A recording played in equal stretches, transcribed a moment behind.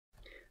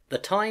The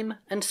Time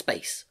and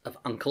Space of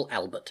Uncle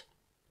Albert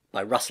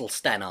by Russell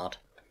Stannard.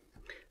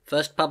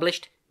 First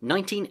published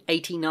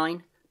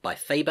 1989 by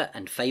Faber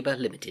and Faber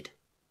Limited.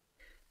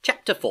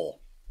 Chapter 4.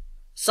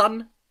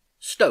 Sun,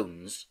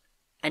 Stones,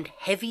 and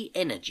Heavy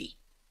Energy.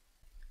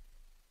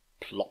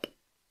 Plop.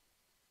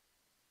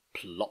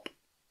 Plop.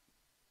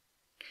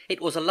 It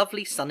was a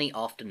lovely sunny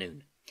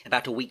afternoon,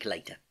 about a week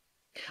later.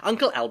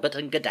 Uncle Albert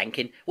and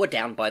Gedanken were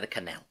down by the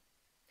canal.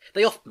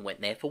 They often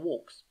went there for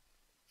walks.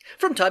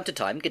 From time to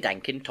time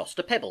Gedanken tossed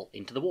a pebble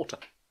into the water.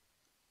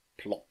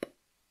 Plop.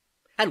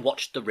 And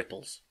watched the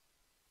ripples.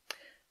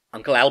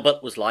 Uncle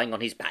Albert was lying on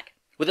his back,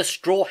 with a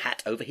straw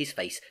hat over his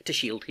face to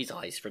shield his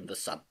eyes from the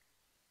sun.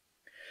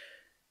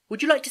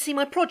 "Would you like to see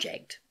my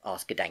project?"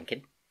 asked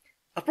Gedanken.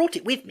 "I've brought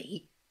it with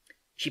me."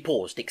 She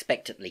paused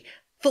expectantly.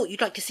 "Thought you'd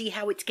like to see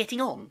how it's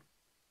getting on."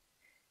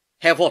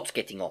 "How what's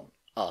getting on?"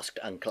 asked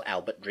Uncle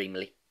Albert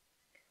dreamily.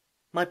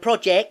 "My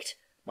project.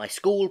 My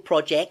school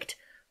project.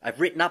 I've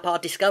written up our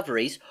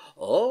discoveries."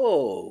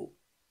 "Oh!"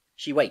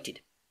 She waited.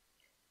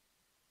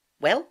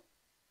 "Well?"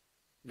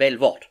 "Well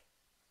what?"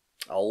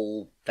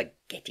 "Oh,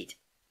 forget it."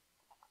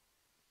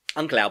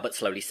 Uncle Albert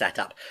slowly sat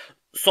up.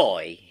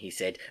 "Sorry," he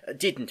said.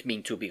 "Didn't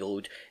mean to be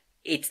rude.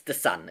 It's the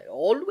sun.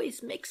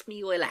 Always makes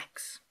me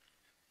relax."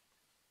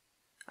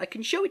 "I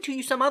can show it to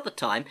you some other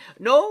time."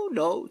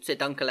 No,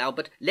 said Uncle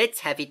Albert. "Let's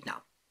have it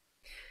now."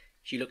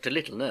 She looked a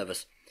little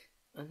nervous.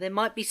 "There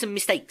might be some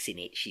mistakes in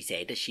it," she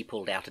said, as she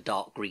pulled out a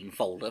dark green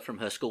folder from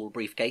her school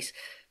briefcase.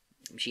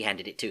 She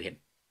handed it to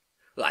him.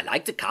 "I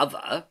like the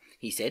cover,"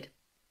 he said.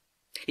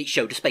 It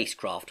showed a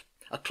spacecraft,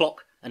 a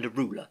clock and a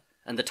ruler,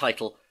 and the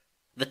title,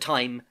 The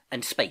Time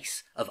and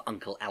Space of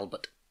Uncle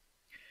Albert.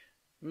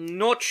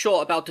 "Not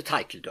sure about the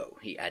title, though,"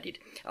 he added.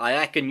 "I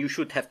reckon you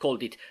should have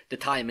called it The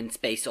Time and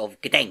Space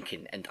of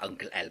Gedanken and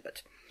Uncle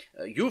Albert.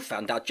 You've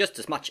found out just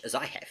as much as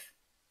I have."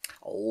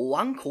 "Oh,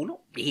 Uncle,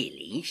 not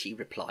really," she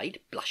replied,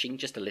 blushing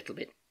just a little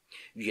bit.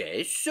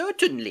 "Yes,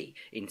 certainly,"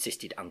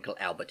 insisted Uncle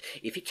Albert.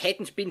 "If it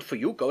hadn't been for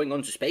you going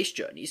on the space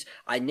journeys,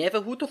 I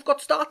never would have got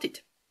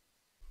started."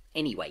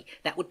 "Anyway,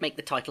 that would make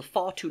the title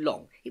far too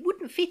long. It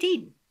wouldn't fit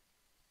in."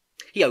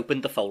 He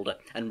opened the folder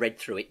and read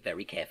through it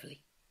very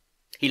carefully.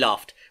 He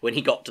laughed when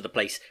he got to the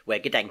place where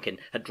Gedanken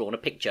had drawn a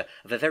picture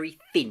of a very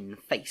thin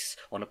face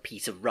on a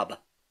piece of rubber.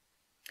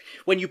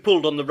 When you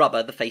pulled on the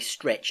rubber, the face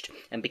stretched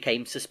and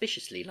became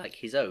suspiciously like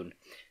his own.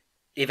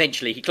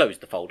 Eventually he closed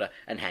the folder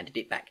and handed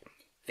it back.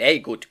 "Very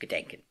good,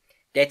 Gedanken.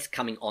 That's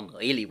coming on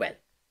really well."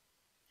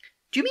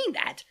 "Do you mean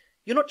that?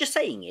 You're not just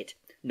saying it?"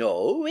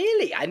 "No,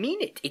 really, I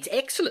mean it. It's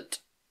excellent."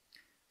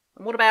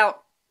 "And what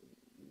about,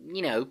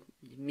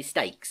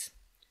 mistakes?"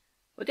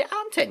 "Well, there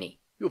aren't any.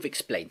 You've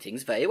explained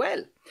things very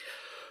well."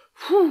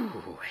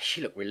 "Whew!"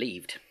 She looked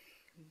relieved.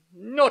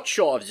 "Not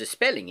sure of the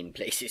spelling in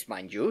places,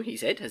 mind you," he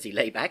said, as he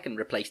lay back and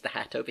replaced the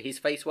hat over his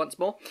face once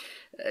more.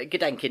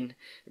 Gedanken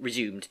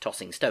resumed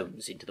tossing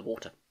stones into the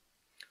water.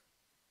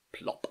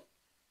 Plop.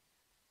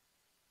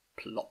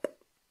 Plop.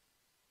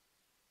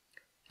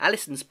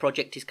 "Alison's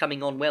project is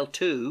coming on well,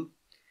 too.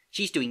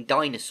 She's doing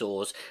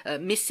dinosaurs.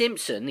 Miss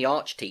Simpson, the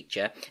arch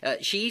teacher,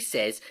 she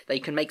says they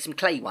can make some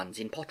clay ones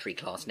in pottery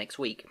class next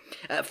week.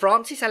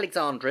 Frances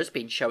Alexandra's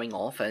been showing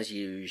off, as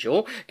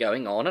usual,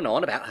 going on and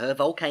on about her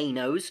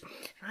volcanoes.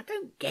 I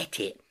don't get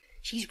it.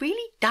 She's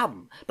really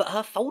dumb, but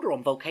her folder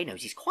on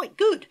volcanoes is quite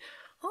good.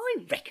 I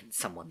reckon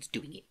someone's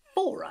doing it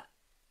for her."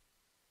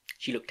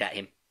 She looked at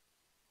him.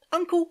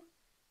 "Uncle,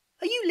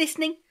 are you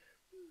listening?"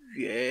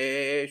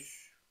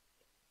 "Yes."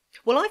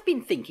 "Well, I've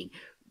been thinking."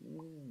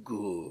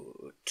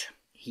 "Good,"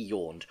 he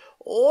yawned.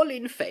 "All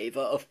in favour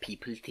of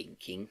people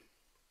thinking."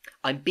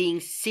 "I'm being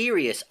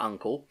serious,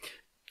 Uncle."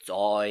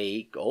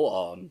 "Sorry, go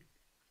on."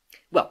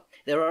 "Well,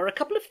 there are a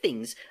couple of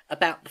things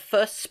about the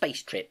first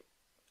space trip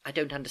I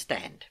don't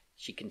understand,"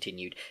 she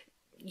continued.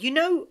 "You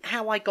know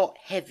how I got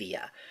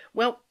heavier?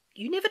 Well,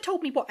 you never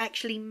told me what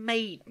actually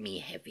made me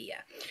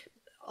heavier.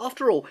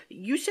 After all,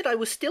 you said I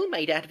was still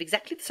made out of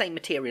exactly the same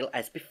material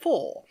as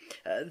before.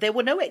 There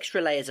were no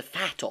extra layers of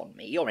fat on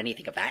me, or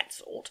anything of that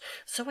sort,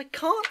 so I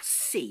can't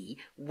see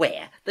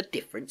where the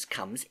difference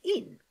comes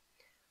in.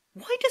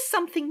 Why does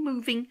something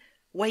moving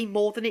weigh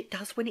more than it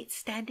does when it's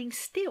standing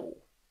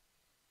still?"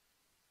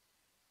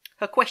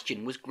 Her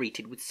question was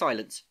greeted with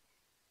silence.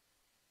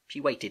 She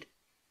waited,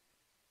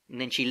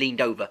 and then she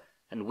leaned over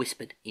and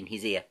whispered in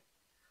his ear.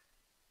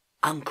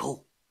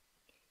 "Uncle,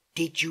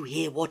 did you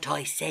hear what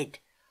I said?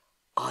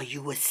 Are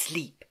you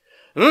asleep?"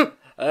 "Huh?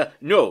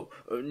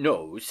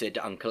 No," said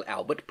Uncle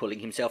Albert, pulling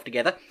himself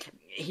together.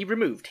 He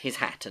removed his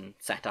hat and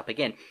sat up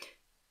again.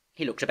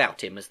 He looked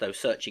about him as though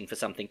searching for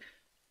something.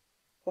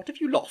 "What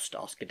have you lost?"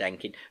 asked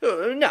Gedanken.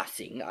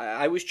 "Nothing.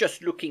 I was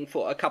just looking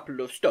for a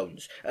couple of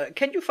stones.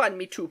 Can you find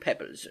me 2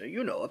 pebbles,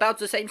 about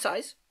the same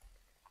size?"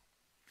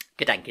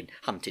 Gedanken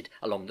hunted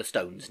along the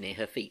stones near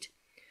her feet.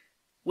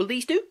 "Will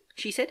these do?"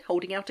 she said,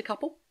 holding out a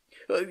couple.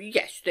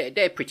 "Yes,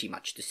 they're pretty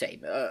much the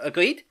same.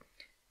 Agreed?"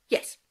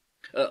 "Yes."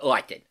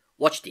 "Right then,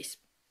 watch this."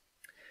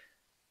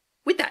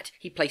 With that,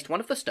 he placed one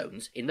of the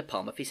stones in the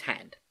palm of his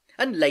hand,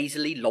 and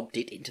lazily lobbed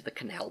it into the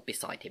canal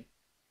beside him.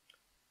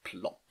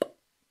 Plop.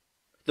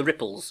 The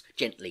ripples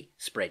gently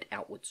spread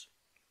outwards.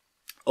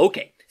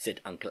 "Okay,"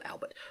 said Uncle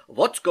Albert.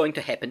 "What's going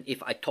to happen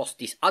if I toss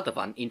this other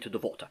one into the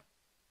water?"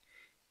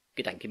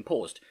 Gedanken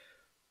paused.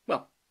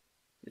 "Well,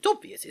 it's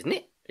obvious, isn't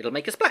it? It'll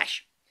make a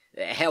splash."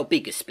 "How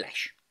big a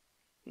splash?"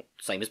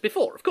 "Same as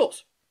before, of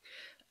course."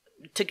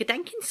 To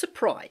Gedanken's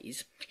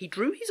surprise, he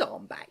drew his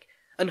arm back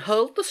and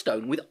hurled the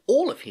stone with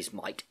all of his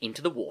might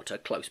into the water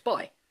close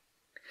by.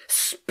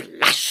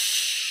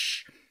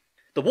 Splash!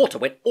 The water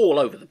went all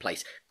over the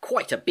place,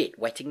 quite a bit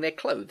wetting their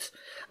clothes.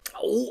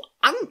 "Oh,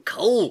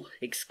 Uncle!"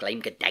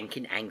 exclaimed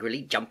Gedanken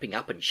angrily, jumping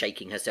up and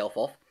shaking herself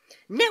off.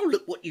 "Now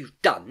look what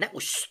you've done. That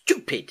was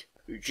stupid."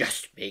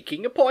 "Just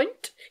making a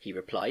point," he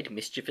replied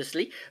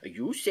mischievously.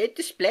 "You said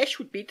the splash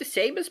would be the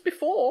same as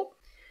before."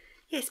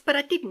 "Yes, but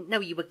I didn't know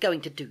you were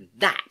going to do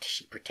that,"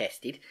 she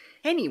protested.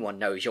 "Anyone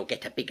knows you'll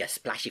get a bigger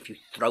splash if you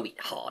throw it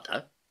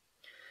harder."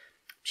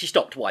 She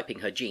stopped wiping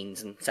her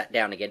jeans and sat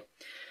down again.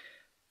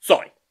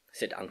 "Sorry,"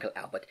 said Uncle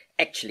Albert.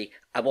 "Actually,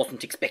 I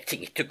wasn't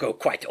expecting it to go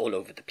quite all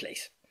over the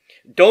place.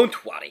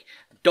 Don't worry.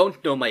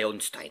 Don't know my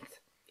own strength.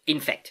 In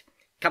fact,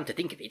 come to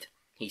think of it,"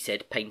 he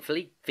said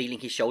painfully,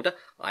 feeling his shoulder,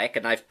 "I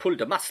reckon I've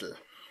pulled a muscle."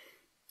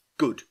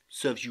 "Good.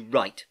 Serves you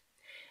right."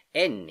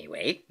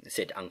 "Anyway,"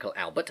 said Uncle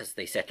Albert as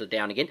they settled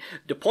down again,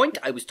 "the point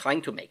I was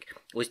trying to make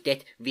was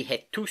that we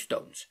had two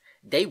stones.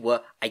 They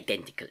were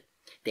identical.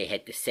 They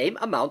had the same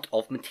amount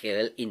of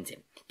material in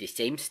them, the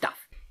same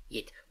stuff.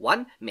 Yet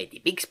one made a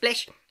big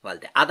splash, while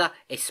the other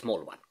a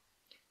small one.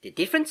 The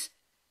difference?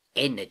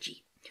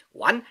 Energy.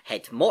 One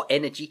had more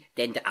energy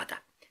than the other,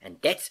 and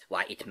that's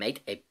why it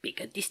made a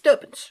bigger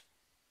disturbance."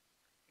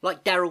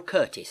 "Like Darryl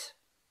Curtis."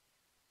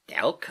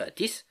 "Darryl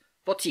Curtis?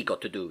 What's he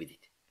got to do with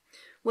it?"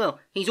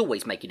 "Well, he's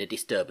always making a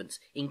disturbance,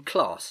 in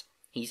class.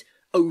 He's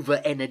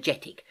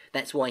over-energetic.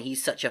 That's why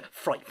he's such a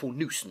frightful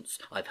nuisance,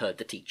 I've heard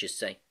the teachers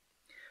say."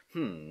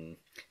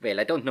 Well,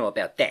 I don't know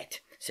about that,"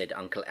 said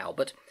Uncle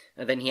Albert.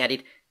 And then he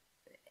added,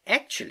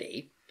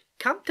 "Actually,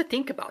 come to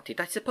think about it,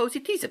 I suppose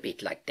it is a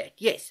bit like that,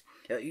 yes.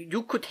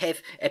 You could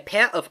have a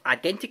pair of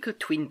identical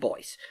twin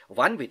boys,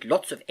 one with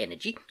lots of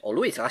energy,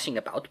 always rushing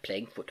about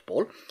playing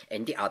football,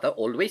 and the other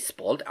always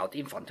sprawled out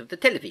in front of the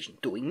television,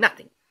 doing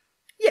nothing.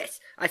 Yes,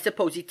 I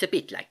suppose it's a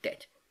bit like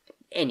that.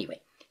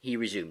 Anyway," he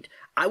resumed,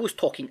 "I was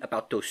talking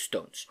about those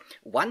stones.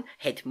 One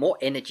had more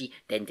energy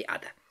than the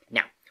other.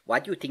 Now, why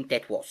do you think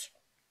that was?"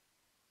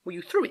 "Well,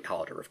 you threw it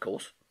harder, of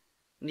course.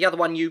 And the other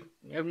one you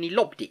only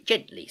lobbed it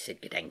gently,"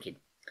 said Gedanken.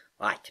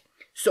 "Right.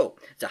 So,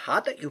 the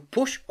harder you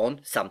push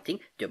on something,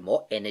 the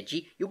more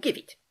energy you give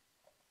it.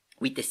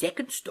 With the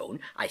second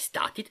stone, I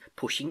started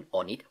pushing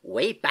on it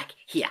way back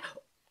here.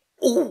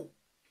 Oh!"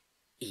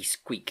 he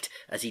squeaked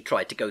as he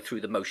tried to go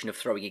through the motion of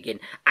throwing again.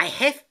 "I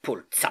have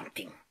pulled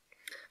something."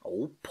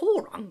 "Oh,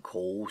 poor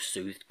Uncle,"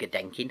 soothed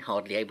Gedanken,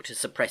 hardly able to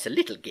suppress a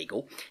little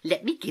giggle.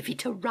 "Let me give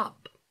it a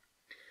rub."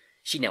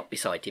 She knelt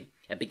beside him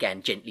and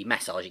began gently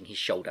massaging his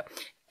shoulder.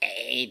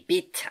 "A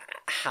bit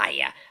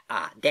higher.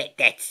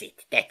 That's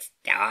it. That's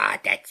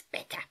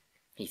better,"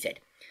 he said.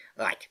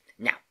 "Right,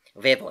 now,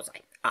 where was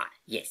I?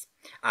 Yes,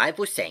 I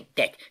was saying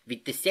that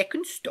with the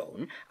second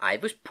stone, I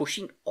was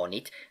pushing on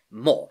it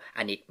more,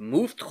 and it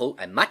moved through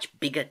a much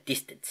bigger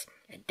distance,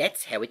 and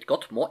that's how it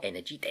got more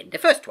energy than the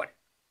first one."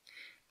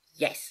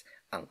 "Yes,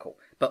 Uncle,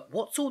 but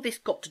what's all this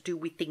got to do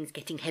with things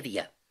getting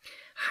heavier?"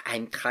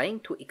 "I'm trying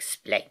to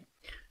explain.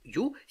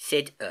 You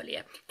said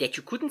earlier that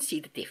you couldn't see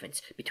the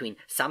difference between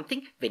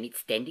something when it's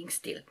standing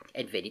still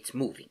and when it's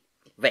moving.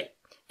 Well,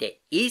 there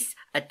is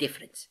a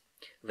difference.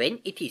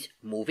 When it is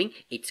moving,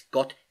 it's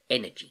got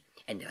energy,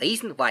 and the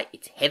reason why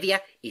it's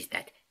heavier is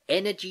that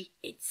energy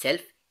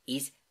itself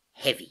is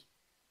heavy."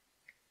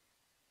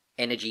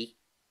 "Energy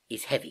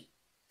is heavy,"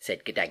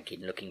 said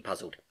Gedanken, looking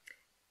puzzled.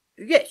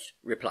 "Yes,"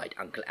 replied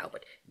Uncle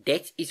Albert.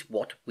 "That is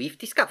what we've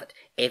discovered.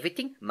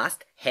 Everything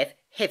must have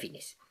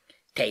heaviness.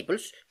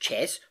 Tables,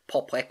 chairs,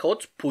 pop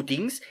records,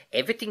 puddings,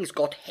 everything's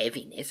got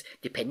heaviness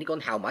depending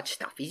on how much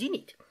stuff is in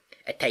it.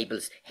 A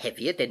table's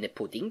heavier than a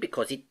pudding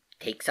because it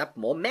takes up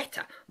more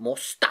matter, more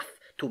stuff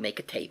to make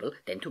a table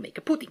than to make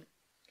a pudding.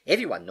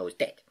 Everyone knows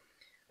that.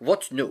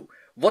 What's new,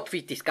 what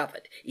we've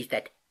discovered is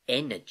that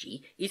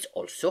energy is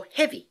also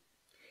heavy.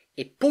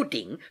 A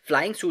pudding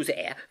flying through the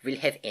air will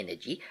have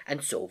energy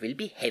and so will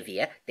be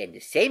heavier than the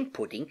same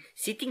pudding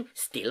sitting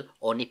still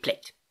on a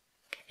plate.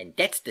 And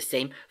that's the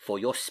same for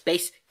your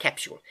space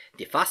capsule.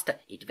 The faster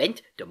it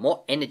went, the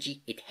more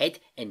energy it had,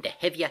 and the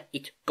heavier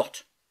it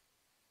got."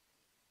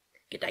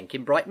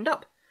 Gedanken brightened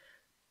up.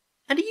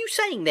 "And are you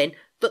saying, then,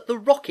 that the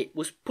rocket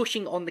was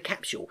pushing on the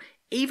capsule,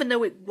 even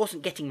though it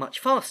wasn't getting much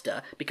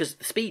faster because of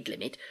the speed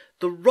limit,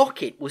 the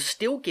rocket was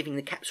still giving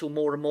the capsule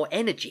more and more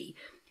energy,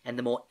 and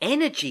the more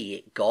energy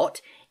it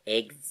got—"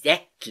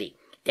 "Exactly.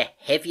 The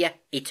heavier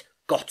it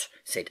got,"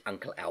 said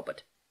Uncle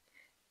Albert.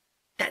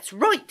 "That's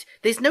right.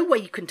 There's no way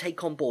you can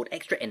take on board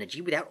extra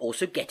energy without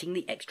also getting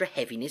the extra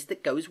heaviness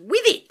that goes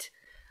with it.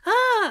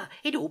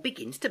 It all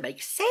begins to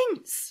make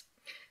sense."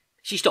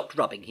 She stopped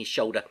rubbing his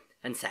shoulder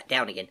and sat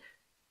down again.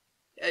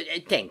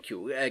 Thank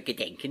you,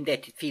 Gedanken,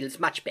 that feels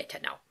much better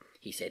now,"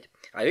 he said.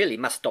 "I really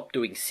must stop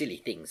doing silly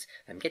things.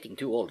 I'm getting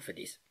too old for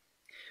this."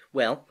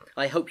 "Well,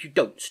 I hope you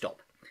don't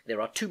stop.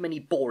 There are too many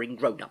boring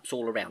grown-ups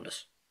all around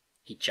us."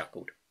 He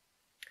chuckled.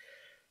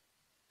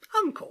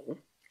 "Uncle,"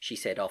 she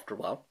said after a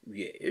while.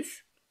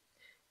 "Yes?"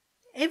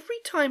 "Every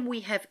time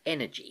we have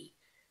energy,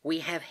 we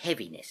have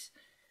heaviness.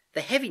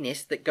 The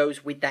heaviness that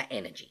goes with that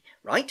energy,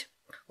 right?"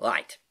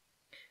 "Right."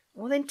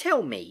 "Well, then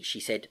tell me," she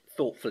said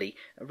thoughtfully,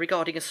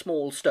 regarding a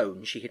small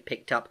stone she had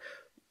picked up,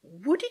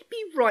 "would it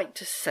be right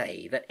to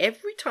say that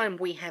every time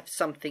we have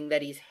something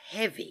that is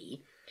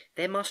heavy,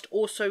 there must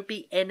also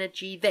be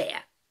energy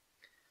there?"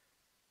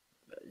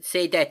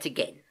 "Say that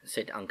again,"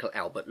 said Uncle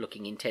Albert,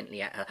 looking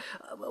intently at her.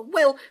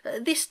 "Well,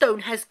 this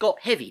stone has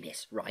got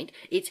heaviness, right?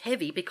 It's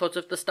heavy because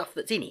of the stuff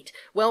that's in it.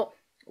 Well,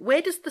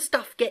 where does the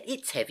stuff get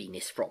its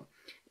heaviness from?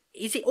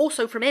 Is it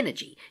also from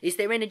energy? Is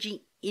there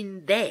energy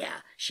in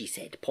there?" she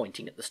said,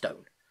 pointing at the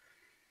stone.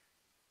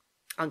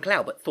 Uncle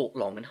Albert thought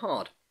long and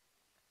hard.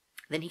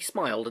 Then he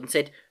smiled and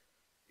said,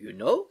 "You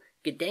know,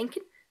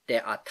 Gedanken,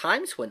 there are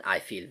times when I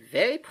feel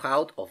very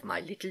proud of my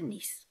little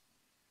niece."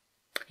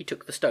 He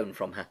took the stone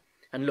from her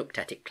and looked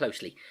at it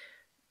closely.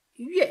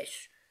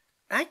 "Yes,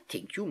 I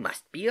think you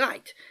must be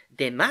right.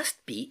 There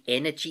must be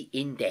energy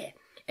in there,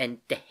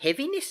 and the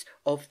heaviness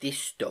of this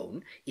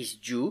stone is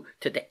due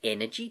to the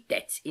energy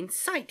that's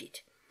inside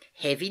it.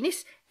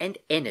 Heaviness and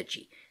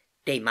energy,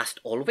 they must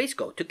always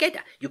go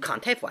together. You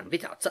can't have one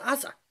without the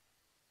other."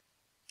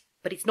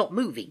 "But it's not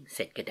moving,"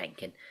 said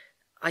Gedanken.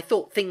 "I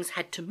thought things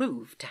had to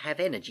move to have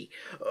energy."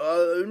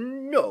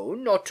 No,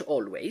 not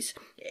always.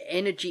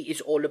 Energy is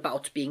all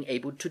about being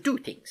able to do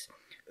things.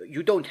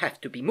 You don't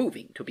have to be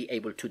moving to be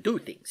able to do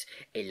things.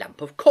 A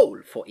lump of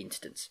coal, for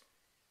instance."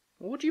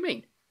 "What do you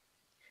mean?"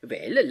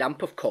 "Well, a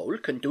lump of coal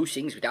can do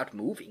things without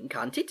moving,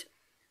 can't it?"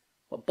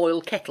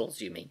 "Boil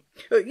kettles, you mean?"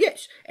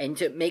 Yes,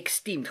 and make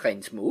steam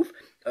trains move.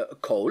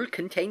 Coal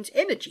contains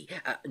energy,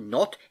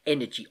 not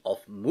energy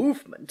of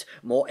movement,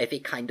 more of a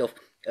kind of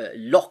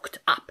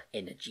locked-up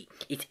energy.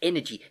 It's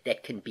energy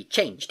that can be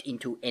changed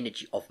into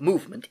energy of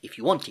movement if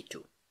you want it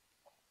to."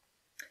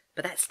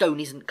 "But that stone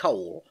isn't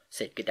coal,"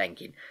 said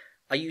Gedanken.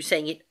 "Are you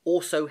saying it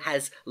also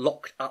has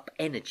locked-up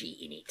energy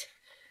in it?"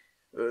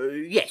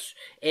 Yes,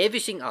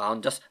 everything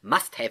around us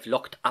must have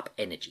locked-up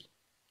energy."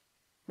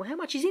 "Well, how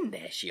much is in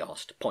there?" she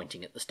asked,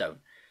 pointing at the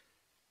stone.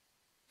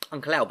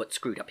 Uncle Albert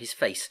screwed up his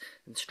face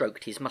and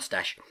stroked his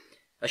moustache,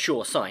 a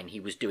sure sign he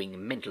was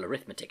doing mental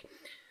arithmetic.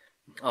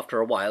 After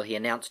a while he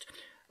announced,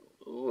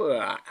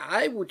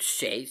 "I would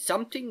say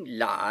something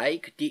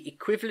like the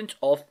equivalent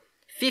of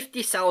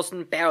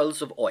 50,000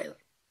 barrels of oil."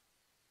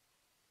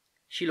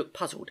 She looked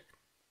puzzled.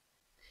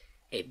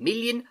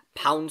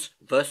 £1,000,000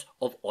 worth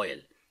of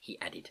oil," he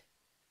added.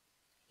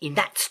 "In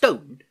that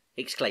stone?"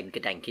 exclaimed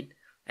Gedanken.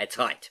 "That's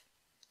right."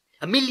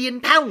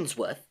 £1,000,000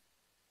 worth?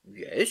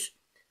 "Yes."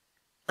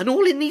 "And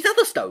all in these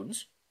other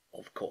stones?"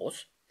 "Of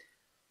course."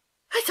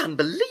 "That's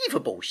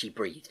unbelievable," she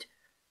breathed.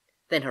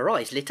 Then her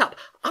eyes lit up.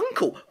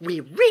 "Uncle,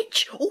 we're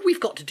rich. All we've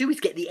got to do is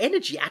get the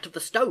energy out of the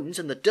stones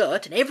and the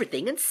dirt and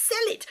everything and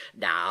sell it."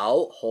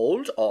 "Now,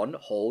 hold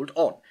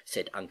on,"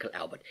 said Uncle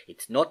Albert.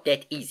 "It's not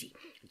that easy.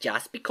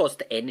 Just because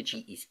the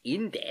energy is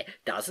in there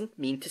doesn't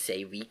mean to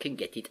say we can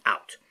get it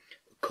out.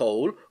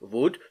 Coal,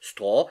 wood,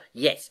 straw,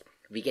 yes,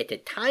 we get a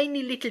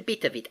tiny little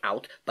bit of it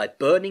out by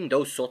burning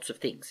those sorts of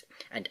things.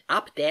 And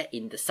up there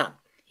in the sun,"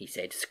 he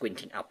said,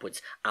 squinting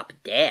upwards, "up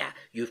there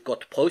you've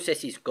got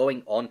processes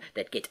going on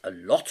that get a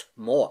lot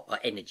more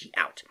energy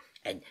out,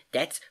 and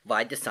that's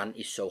why the sun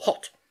is so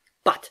hot.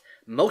 But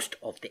most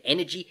of the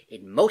energy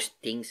in most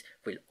things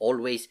will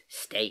always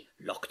stay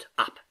locked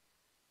up."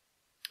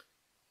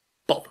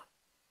 "Bother,"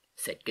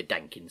 said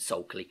Gedanken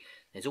sulkily.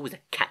 "There's always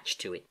a catch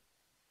to it."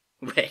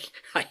 "Well,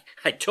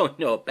 I don't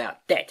know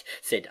about that,"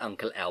 said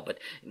Uncle Albert.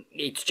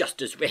 "It's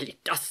just as well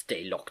it does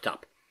stay locked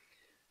up."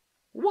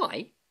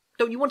 "Why?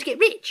 Don't you want to get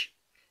rich?"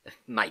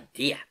 "My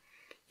dear,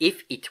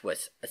 if it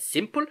was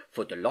simple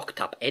for the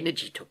locked-up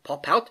energy to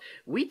pop out,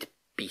 we'd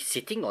be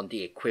sitting on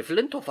the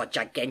equivalent of a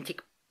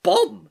gigantic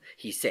bomb,"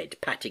 he said,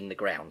 patting the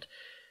ground.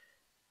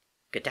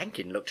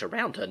 Gedanken looked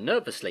around her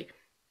nervously.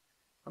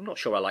 "I'm not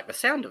sure I like the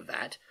sound of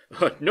that."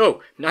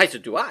 "No, neither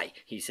do I,"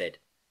 he said.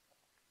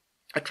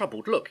 A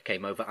troubled look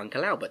came over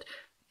Uncle Albert,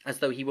 as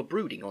though he were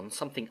brooding on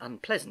something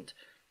unpleasant.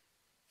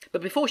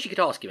 But before she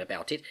could ask him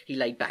about it, he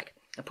laid back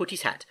and put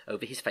his hat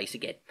over his face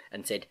again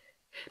and said,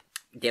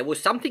 "There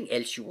was something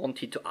else you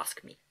wanted to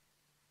ask me."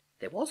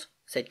 "There was?"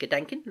 said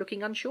Gedanken,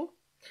 looking unsure.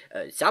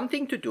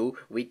 "Something to do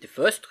with the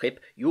first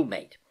trip you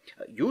made.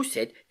 You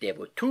said there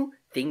were 2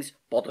 things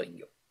bothering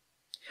you."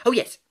 "Oh,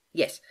 yes,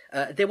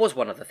 there was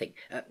one other thing.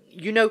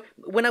 You know,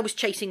 when I was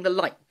chasing the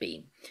light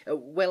beam.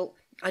 Well,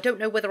 I don't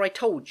know whether I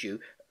told you,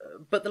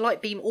 but the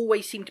light beam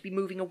always seemed to be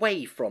moving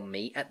away from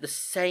me at the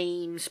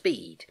same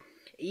speed.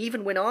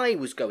 Even when I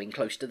was going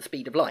close to the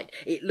speed of light,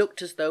 it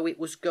looked as though it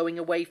was going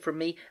away from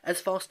me as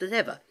fast as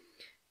ever.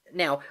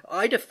 Now,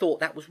 I'd have thought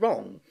that was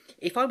wrong.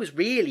 If I was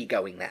really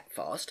going that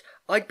fast,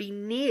 I'd be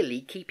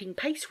nearly keeping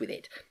pace with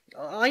it.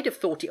 I'd have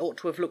thought it ought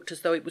to have looked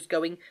as though it was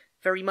going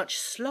very much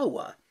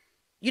slower."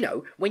 You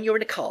know, when you're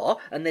in a car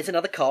and there's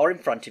another car in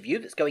front of you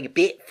that's going a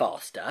bit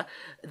faster,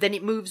 then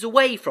it moves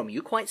away from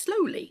you quite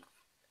slowly.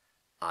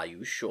 Are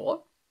you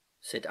sure?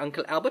 Said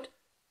Uncle Albert.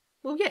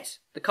 Well, yes,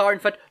 the car in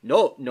front.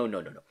 No.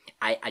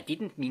 I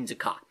didn't mean the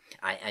car.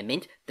 I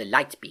meant the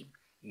light beam.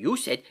 You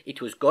said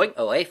it was going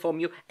away from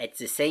you at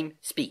the same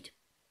speed.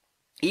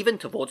 Even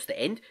towards the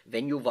end,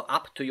 when you were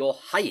up to your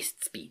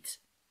highest speeds.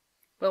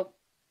 Well,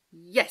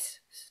 yes,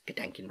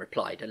 Gedanken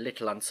replied, a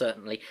little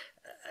uncertainly.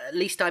 At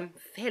least I'm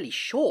fairly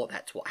sure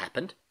that's what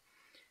happened.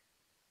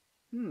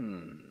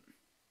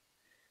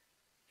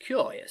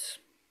 Curious.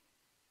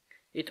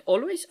 It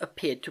always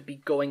appeared to be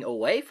going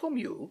away from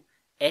you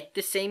at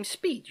the same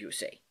speed, you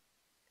say?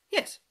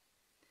 Yes.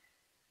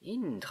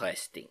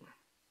 Interesting.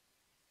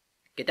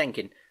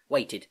 Gedanken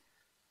waited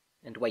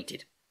and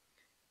waited.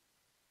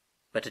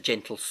 But a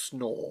gentle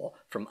snore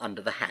from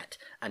under the hat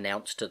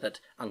announced that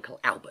Uncle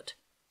Albert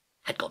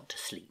had gone to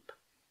sleep.